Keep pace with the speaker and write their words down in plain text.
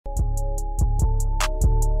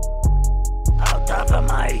am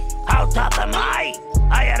I? How tough am I?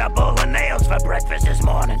 I had a bowl of nails for breakfast this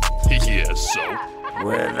morning. Yeah, so?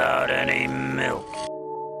 Without any milk.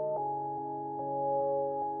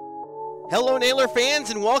 Hello, Nailer fans,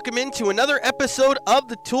 and welcome into another episode of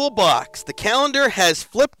The Toolbox. The calendar has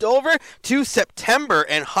flipped over to September,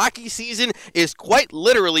 and hockey season is quite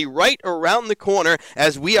literally right around the corner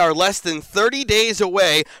as we are less than 30 days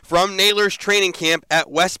away from Nailers training camp at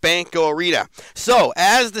Westbanco Arena. So,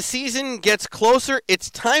 as the season gets closer, it's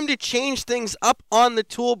time to change things up on The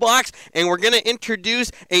Toolbox, and we're going to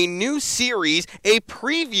introduce a new series, a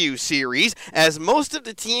preview series, as most of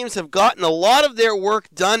the teams have gotten a lot of their work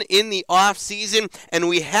done in the off-season, and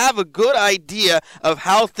we have a good idea of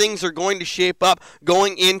how things are going to shape up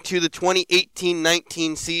going into the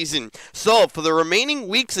 2018-19 season. So, for the remaining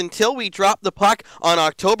weeks until we drop the puck on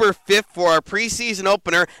October 5th for our preseason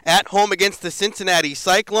opener at home against the Cincinnati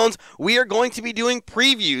Cyclones, we are going to be doing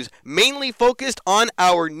previews, mainly focused on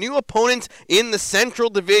our new opponents in the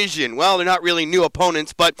Central Division. Well, they're not really new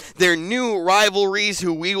opponents, but they're new rivalries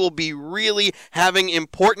who we will be really having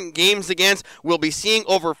important games against. We'll be seeing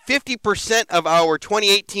over 50% of our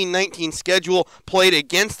 2018-19 schedule played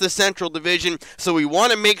against the Central Division, so we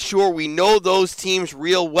want to make sure we know those teams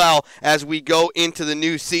real well as we go into the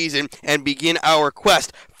new season and begin our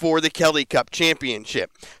quest for the Kelly Cup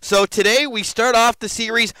Championship. So today we start off the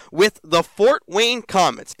series with the Fort Wayne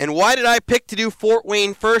Komets. And why did I pick to do Fort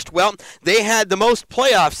Wayne first? Well, they had the most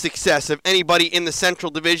playoff success of anybody in the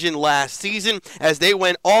Central Division last season as they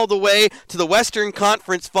went all the way to the Western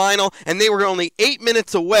Conference Final, and they were only 8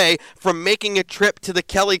 minutes away from making a trip to the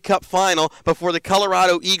Kelly Cup Final before the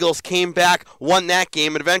Colorado Eagles came back, won that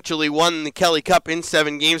game, and eventually won the Kelly Cup in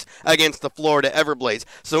 7 games against the Florida Everblades.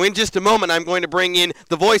 So in just a moment, I'm going to bring in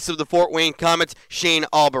the voice of the Fort Wayne Komets, Shane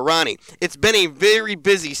Albahrani. It's been a very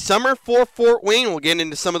busy summer for Fort Wayne. We'll get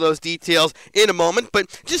into some of those details in a moment,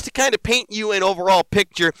 but just to kind of paint you an overall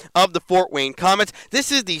picture of the Fort Wayne Komets,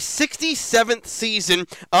 this is the 67th season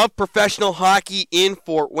of professional hockey in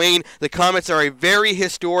Fort Wayne. The Komets are a very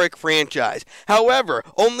historic franchise. However,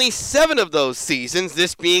 only 7 of those seasons,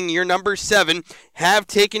 this being year number 7, have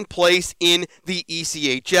taken place in the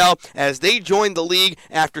ECHL as they joined the league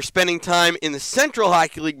after spending time in the Central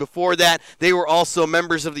Hockey League before that. They were also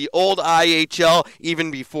members of the old IHL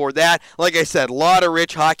even before that. Like I said, a lot of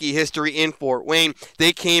rich hockey history in Fort Wayne.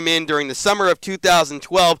 They came in during the summer of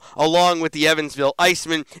 2012 along with the Evansville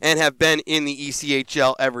Icemen and have been in the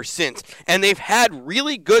ECHL ever since. And they've had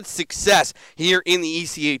really good success here in the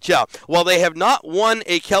ECHL. While they have not won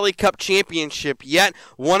a Kelly Cup championship yet,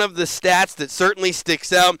 one of the stats that certainly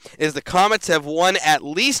sticks out is the Komets have won at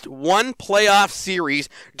least one playoff series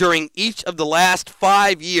during each of the last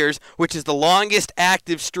 5 years, which is the longest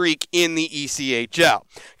active streak in the ECHL.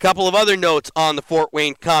 A couple of other notes on the Fort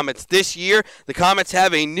Wayne Komets. This year, the Komets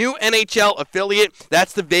have a new NHL affiliate.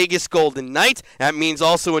 That's the Vegas Golden Knights. That means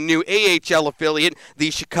also a new AHL affiliate,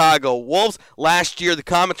 the Chicago Wolves. Last year, the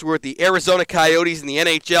Komets were with the Arizona Coyotes in the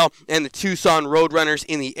NHL and the Tucson Roadrunners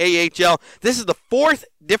in the AHL. This is the 4th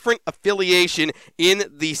different affiliation in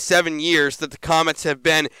the 7 years that the Komets have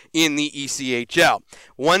been in the ECHL.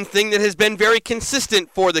 One thing that has been very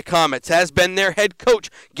consistent for the Komets has been their head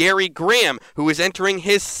coach, Gary Graham, who is entering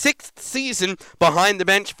his 6th season behind the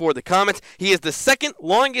bench for the Komets. He is the 2nd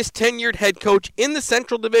longest tenured head coach in the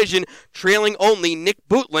Central Division, trailing only Nick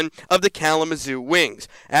Bootlin of the Kalamazoo Wings.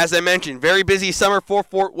 As I mentioned, very busy summer for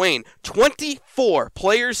Fort Wayne. 24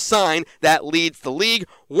 players signed. That leads the league.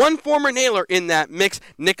 One former Nailer in that mix,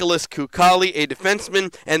 Nicholas Kukali, a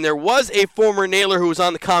defenseman, and there was a former Nailer who was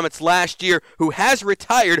on the Komets last year who has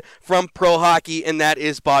retired from pro hockey, and that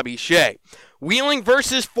is Bobby Shea. Wheeling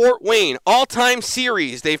versus Fort Wayne, all-time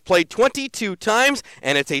series. They've played 22 times,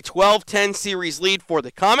 and it's a 12-10 series lead for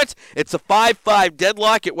the Komets. It's a 5-5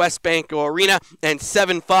 deadlock at Westbanco Arena and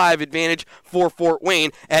 7-5 advantage for Fort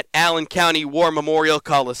Wayne at Allen County War Memorial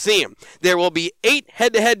Coliseum. There will be 8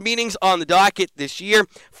 head-to-head meetings on the docket this year,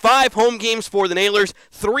 5 home games for the Nailers,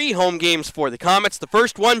 3 home games for the Komets. The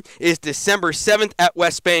first one is December 7th at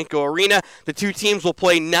Westbanco Arena. The two teams will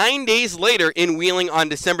play 9 days later in Wheeling on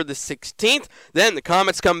December the 16th. Then the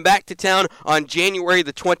Komets come back to town on January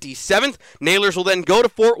the 27th. Nailers will then go to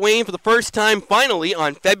Fort Wayne for the first time finally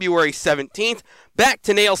on February 17th. Back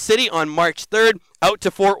to Nail City on March 3rd. Out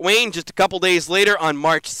to Fort Wayne just a couple days later on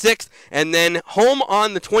March 6th. And then home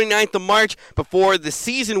on the 29th of March before the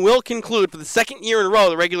season will conclude. For the 2nd year in a row,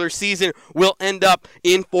 the regular season will end up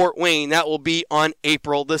in Fort Wayne. That will be on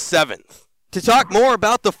April the 7th. To talk more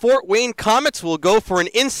about the Fort Wayne Komets, we'll go for an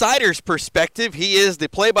insider's perspective. He is the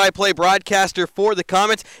play-by-play broadcaster for the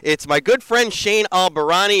Komets. It's my good friend Shane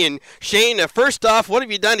Albarani. And Shane, first off, what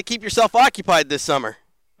have you done to keep yourself occupied this summer?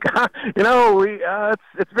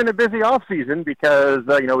 It's been a busy off season because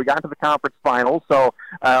we got to the conference finals, so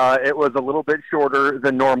it was a little bit shorter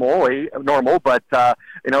than normal. But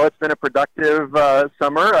it's been a productive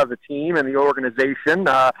summer of the team and the organization.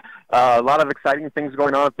 A lot of exciting things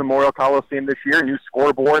going on at the Memorial Coliseum this year, new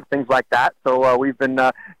scoreboard, things like that. So we've been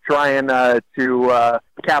trying to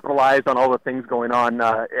capitalize on all the things going on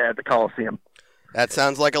at the Coliseum. That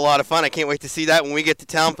sounds like a lot of fun. I can't wait to see that when we get to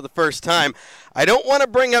town for the first time. I don't want to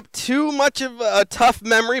bring up too much of a tough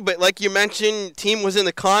memory, but like you mentioned, team was in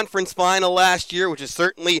the conference final last year, which is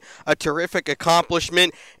certainly a terrific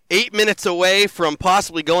accomplishment. 8 minutes away from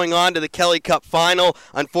possibly going on to the Kelly Cup final.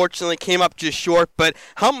 Unfortunately, came up just short, but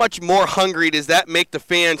how much more hungry does that make the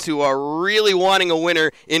fans who are really wanting a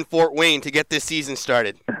winner in Fort Wayne to get this season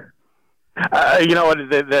started?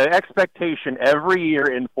 The expectation every year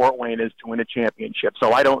in Fort Wayne is to win a championship.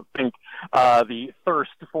 So I don't think the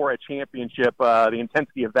thirst for a championship, the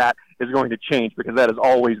intensity of that is going to change because that is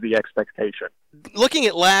always the expectation. Looking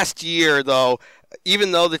at last year, though,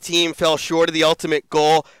 even though the team fell short of the ultimate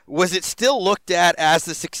goal, was it still looked at as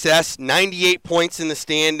a success? 98 points in the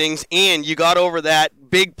standings, and you got over that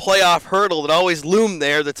big playoff hurdle that always loomed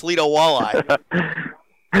there, the Toledo Walleye.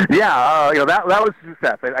 Yeah, that was a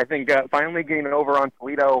success. I think finally getting over on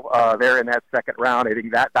Toledo there in that second round, I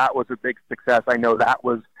think that was a big success. I know that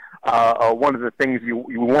was one of the things you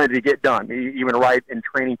wanted to get done. Even right in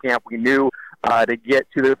training camp, we knew to get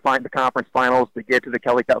to the conference finals, to get to the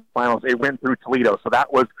Kelly Cup finals, it went through Toledo. So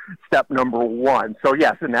that was step number one. So,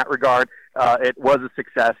 yes, in that regard, it was a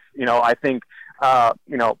success. I think,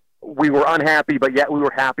 we were unhappy, but yet we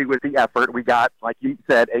were happy with the effort. We got, like you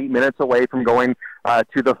said, 8 minutes away from going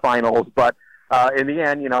to the finals. But in the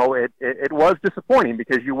end, it was disappointing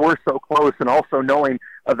because you were so close, and also knowing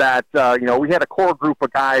that, we had a core group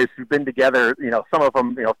of guys who've been together, some of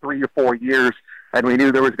them, 3 or 4 years, and we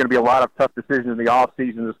knew there was going to be a lot of tough decisions in the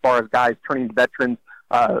offseason as far as guys turning veteran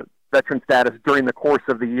status during the course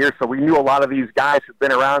of the year. So we knew a lot of these guys who've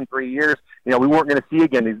been around 3 years, we weren't going to see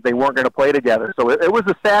again. They weren't going to play together. So it was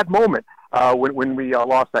a sad moment when we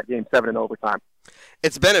lost that game 7 in overtime.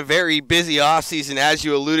 It's been a very busy offseason, as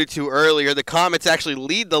you alluded to earlier. The Komets actually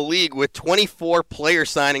lead the league with 24 player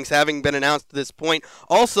signings having been announced to this point.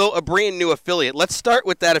 Also, a brand new affiliate. Let's start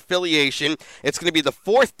with that affiliation. It's going to be the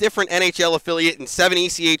 4th different NHL affiliate in 7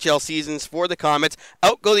 ECHL seasons for the Komets.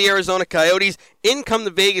 Out go the Arizona Coyotes. In come the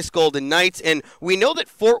Vegas Golden Knights. And we know that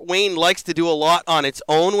Fort Wayne likes to do a lot on its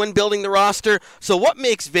own when building the roster. So what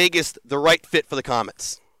makes Vegas the right fit for the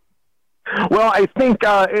Komets? Well, I think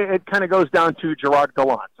it kind of goes down to Gerard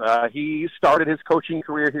Gallant. He started his coaching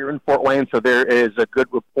career here in Fort Wayne, so there is a good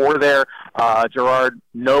rapport there. Gerard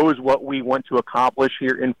knows what we want to accomplish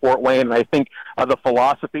here in Fort Wayne, and I think the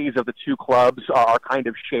philosophies of the two clubs are kind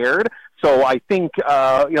of shared. So I think,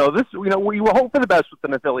 we will hope for the best with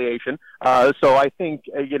an affiliation. So I think,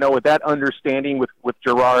 with that understanding with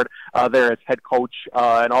Gerard there as head coach,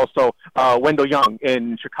 and also Wendell Young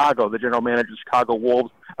in Chicago, the general manager of Chicago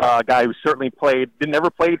Wolves, guy who certainly never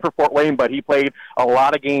played for Fort Wayne, but he played a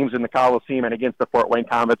lot of games in the Coliseum and against the Fort Wayne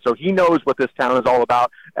Komets. So he knows what this town is all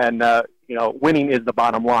about, and, winning is the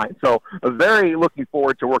bottom line. So very looking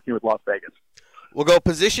forward to working with Las Vegas. We'll go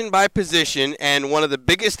position by position, and one of the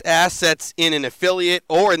biggest assets in an affiliate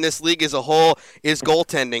or in this league as a whole is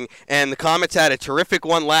goaltending. And the Komets had a terrific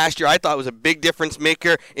one last year. I thought it was a big difference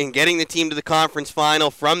maker in getting the team to the conference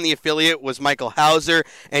final from the affiliate was Michael Hauser.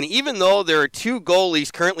 And even though there are 2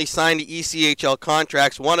 goalies currently signed to ECHL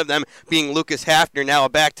contracts, one of them being Lucas Hafner, now a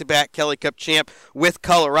back-to-back Kelly Cup champ with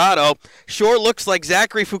Colorado, sure looks like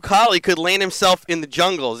Zachary Fucali could land himself in the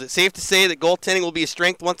jungle. Is it safe to say that goaltending will be a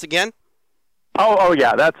strength once again? Oh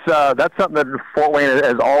yeah, that's something that Fort Wayne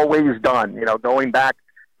has always done. Going back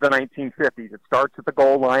to the 1950s, it starts at the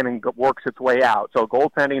goal line and works its way out. So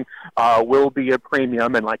goaltending will be a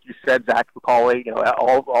premium, and like you said, Zach Fucali,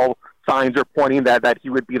 all signs are pointing that he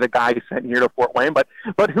would be the guy sent here to Fort Wayne.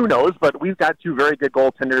 But who knows? But we've got 2 very good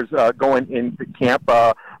goaltenders going into camp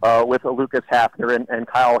with Lucas Hafner and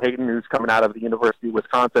Kyle Hayden, who's coming out of the University of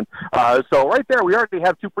Wisconsin. So right there, we already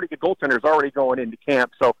have 2 pretty good goaltenders already going into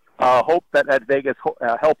camp. So hope that Vegas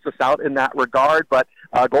helps us out in that regard. But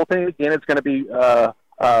goaltending, again, is going to be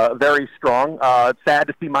very strong. It's sad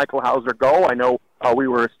to see Michael Hauser go. I know we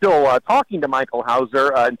were still talking to Michael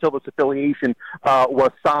Hauser until this affiliation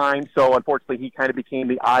was signed. So unfortunately, he kind of became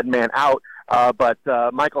the odd man out but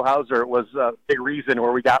Michael Hauser was a big reason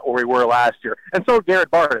where we were last year. And so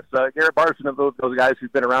Garrett Bardis. Garrett Bardis is one of those guys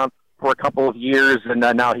who's been around for a couple of years, and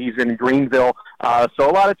now he's in Greenville. So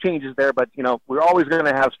a lot of changes there, but, we're always going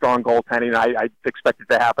to have strong goaltending. I expect it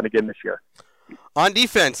to happen again this year. On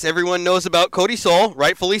defense, everyone knows about Cody Soul,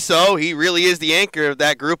 rightfully so. He really is the anchor of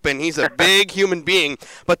that group, and he's a big human being.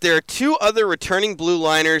 But there are two other returning blue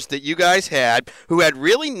liners that you guys had who had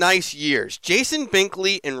really nice years, Jason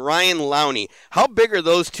Binkley and Ryan Lowney. How big are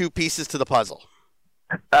those two pieces to the puzzle?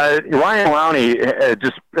 Ryan Lowney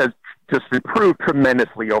just improved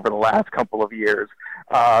tremendously over the last couple of years.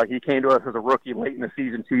 He came to us as a rookie late in the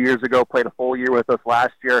season 2 years ago, played a full year with us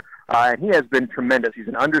last year, and he has been tremendous. He's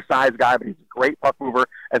an undersized guy, but he's a great puck mover,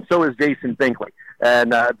 and so is Jason Binkley.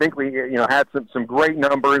 And Binkley, had some great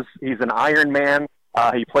numbers. He's an Iron Man.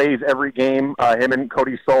 He plays every game. Him and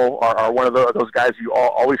Cody Soul are one of those guys you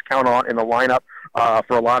always count on in the lineup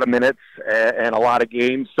for a lot of minutes and a lot of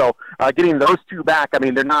games. So getting those two back,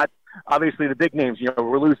 they're not obviously the big names.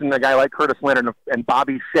 We're losing a guy like Curtis Leonard and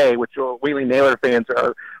Bobby Shea, which Wheeling Naylor fans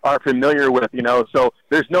are familiar with, So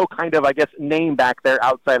there's no kind of, name back there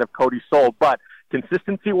outside of Cody Soul. But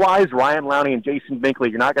consistency-wise, Ryan Lowney and Jason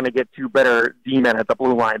Binkley, you're not going to get two better D-men at the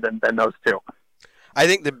blue line than those two. I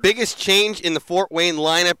think the biggest change in the Fort Wayne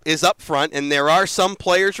lineup is up front, and there are some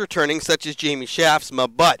players returning, such as Jamie Shaftsma,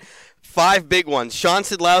 but five big ones: Sean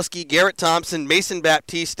Sidlowski, Garrett Thompson, Mason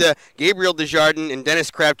Baptista, Gabriel Desjardins, and Dennis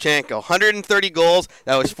Kravchenko. 130 goals.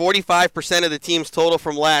 That was 45% of the team's total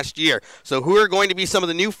from last year. So who are going to be some of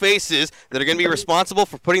the new faces that are going to be responsible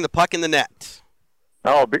for putting the puck in the net?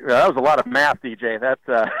 Oh, that was a lot of math, DJ. That's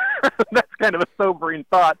that's kind of a sobering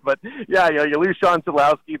thought. But, yeah, you lose Sean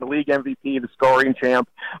Sidlowski, the league MVP, the scoring champ,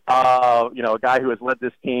 a guy who has led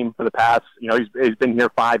this team for the past, he's been here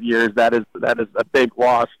 5 years. That is a big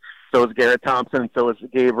loss. So is Garrett Thompson. So is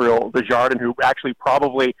Gabriel Desjardins, who actually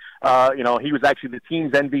probably, he was actually the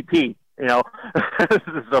team's MVP.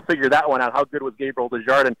 So figure that one out. How good was Gabriel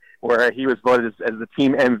Desjardins, where he was voted as the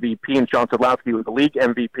team MVP, and Sean Sidlowski was the league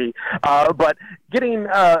MVP. But getting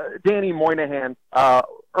Danny Moynihan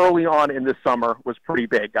early on in the summer was pretty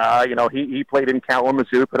big. He played in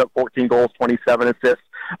Kalamazoo, put up 14 goals, 27 assists.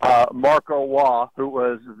 Marco Waugh, who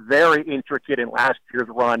was very intricate in last year's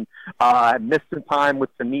run, missed some time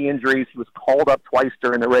with the knee injuries. He was called up twice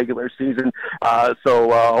during the regular season.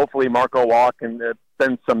 So hopefully Marco Waugh can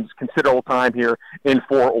spend some considerable time here in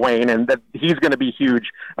Fort Wayne, and that he's going to be huge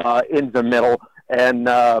in the middle. And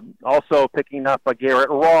also picking up Garrett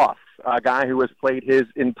Ross, a guy who has played his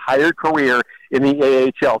entire career in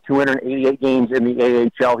the AHL, 288 games in the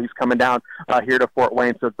AHL. He's coming down here to Fort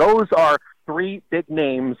Wayne. So those are three big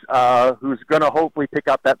names who's going to hopefully pick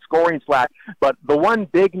up that scoring slack. But the one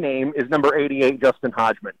big name is number 88, Justin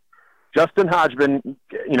Hodgman. Justin Hodgman,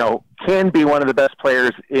 can be one of the best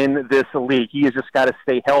players in this league. He has just got to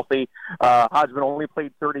stay healthy. Hodgman only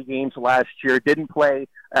played 30 games last year, didn't play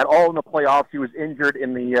at all in the playoffs. He was injured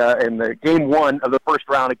in the game one of the first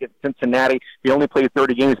round against Cincinnati. He only played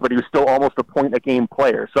 30 games, but he was still almost a point-a-game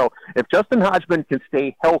player. So if Justin Hodgman can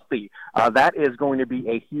stay healthy, that is going to be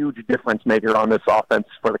a huge difference maker on this offense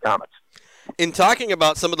for the Comets. In talking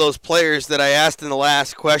about some of those players that I asked in the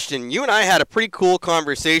last question, you and I had a pretty cool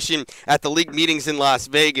conversation at the league meetings in Las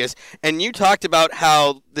Vegas, and you talked about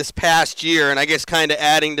how this past year, and I guess kind of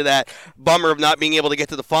adding to that bummer of not being able to get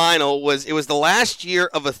to the final, it was the last year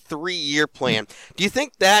of a 3-year plan. Do you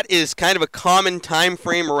think that is kind of a common time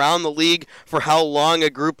frame around the league for how long a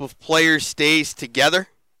group of players stays together?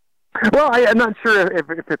 Well, I'm not sure if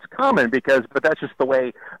it's common, but that's just the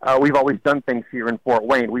way we've always done things here in Fort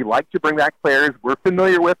Wayne. We like to bring back players we're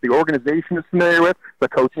familiar with, the organization is familiar with, the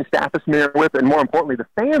coaching staff is familiar with, and more importantly, the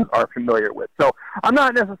fans are familiar with. So I'm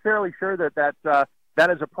not necessarily sure that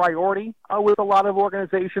is a priority with a lot of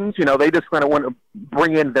organizations. They just kind of want to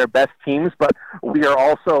bring in their best teams, but we are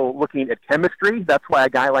also looking at chemistry. That's why a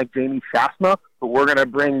guy like Jamie Shaftsma, who we're going to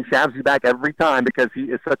bring Shavsy back every time because he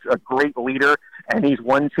is such a great leader and he's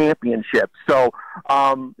won championships. So,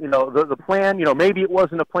 the plan, maybe it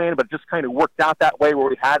wasn't a plan, but it just kind of worked out that way where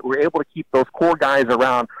we were able to keep those core guys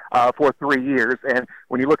around for 3 years. And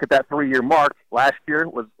when you look at that 3-year mark, last year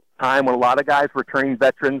was time when a lot of guys were turning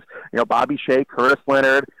veterans, Bobby Shea, Curtis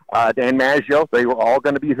Leonard, Dan Maggio, they were all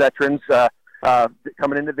going to be veterans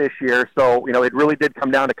coming into this year. So, it really did come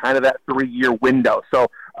down to kind of that 3-year window. So,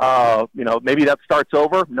 maybe that starts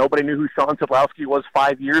over. Nobody knew who Sean Sidlowski was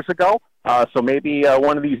 5 years ago. So maybe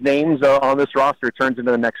one of these names on this roster turns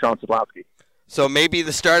into the next Sean Sidlowski. So maybe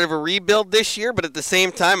the start of a rebuild this year, but at the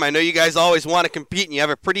same time, I know you guys always want to compete, and you have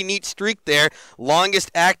a pretty neat streak there. Longest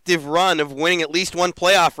active run of winning at least one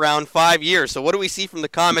playoff round, 5 years. So what do we see from the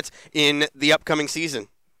Comets in the upcoming season?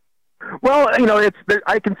 Well,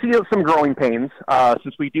 I can see some growing pains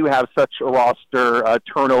since we do have such a roster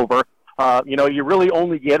turnover. You really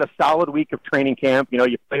only get a solid week of training camp.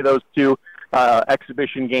 You play those two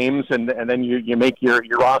exhibition games, and then you make your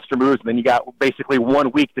roster moves, and then you got basically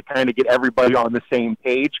 1 week to kind of get everybody on the same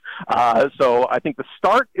page. So I think the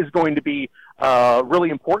start is going to be really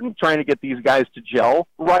important, trying to get these guys to gel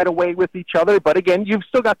right away with each other. But again, you've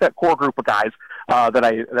still got that core group of guys that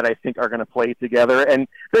I think are going to play together. And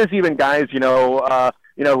there's even guys, who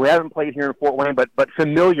haven't played here in Fort Wayne, but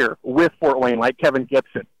familiar with Fort Wayne, like Kevin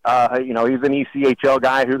Gibson. He's an ECHL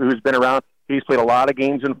guy who's been around. He's played a lot of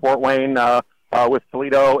games in Fort Wayne with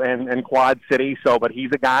Toledo and Quad City. But he's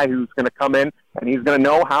a guy who's going to come in and he's going to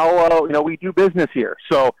know how we do business here.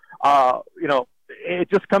 So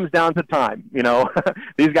it just comes down to time.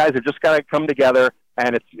 These guys have just got to come together,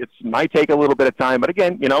 and it might take a little bit of time. But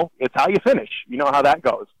again, it's how you finish. You know how that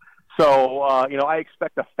goes. So, I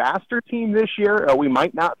expect a faster team this year. We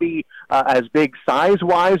might not be as big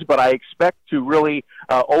size-wise, but I expect to really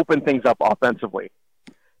open things up offensively.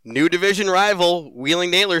 New division rival, Wheeling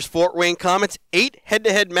Nailers, Fort Wayne Comets, 8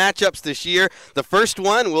 head-to-head matchups this year. The first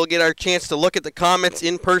one, we'll get our chance to look at the Comets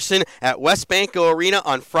in person at Westbanco Arena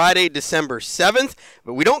on Friday, December 7th.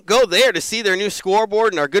 But we don't go there to see their new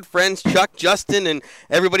scoreboard and our good friends Chuck, Justin, and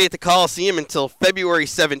everybody at the Coliseum until February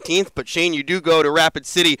 17th. But Shane, you do go to Rapid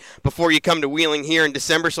City before you come to Wheeling here in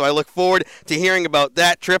December, so I look forward to hearing about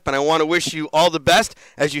that trip, and I want to wish you all the best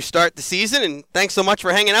as you start the season. And thanks so much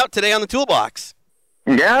for hanging out today on the Toolbox.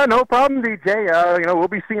 Yeah, no problem, DJ. We'll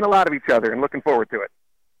be seeing a lot of each other and looking forward to it.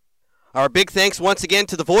 Our big thanks once again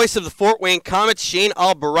to the voice of the Fort Wayne Comets, Shane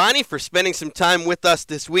Albarani, for spending some time with us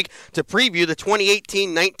this week to preview the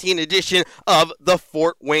 2018-19 edition of the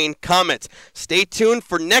Fort Wayne Comets. Stay tuned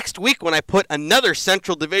for next week when I put another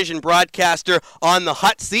Central Division broadcaster on the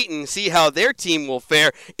hot seat and see how their team will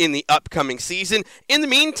fare in the upcoming season. In the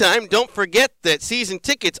meantime, don't forget that season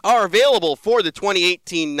tickets are available for the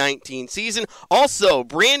 2018-19 season. Also,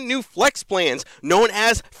 brand new flex plans known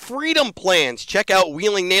as Freedom Plans. Check out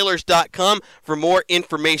WheelingNailers.com for more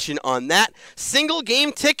information on that. Single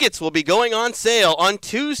game tickets will be going on sale on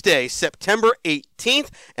Tuesday, September 18th.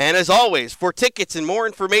 And as always, for tickets and more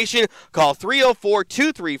information, call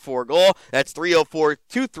 304-234-GOAL. That's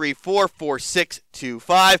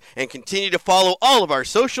 304-234-4625. And continue to follow all of our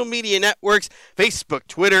social media networks, Facebook,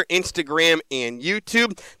 Twitter, Instagram, and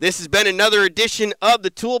YouTube. This has been another edition of the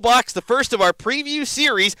Toolbox, the first of our preview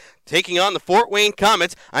series taking on the Fort Wayne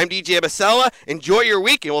Comets. I'm DJ Abasella. Enjoy your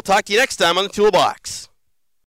week, and we'll talk to you next time on the Toolbox.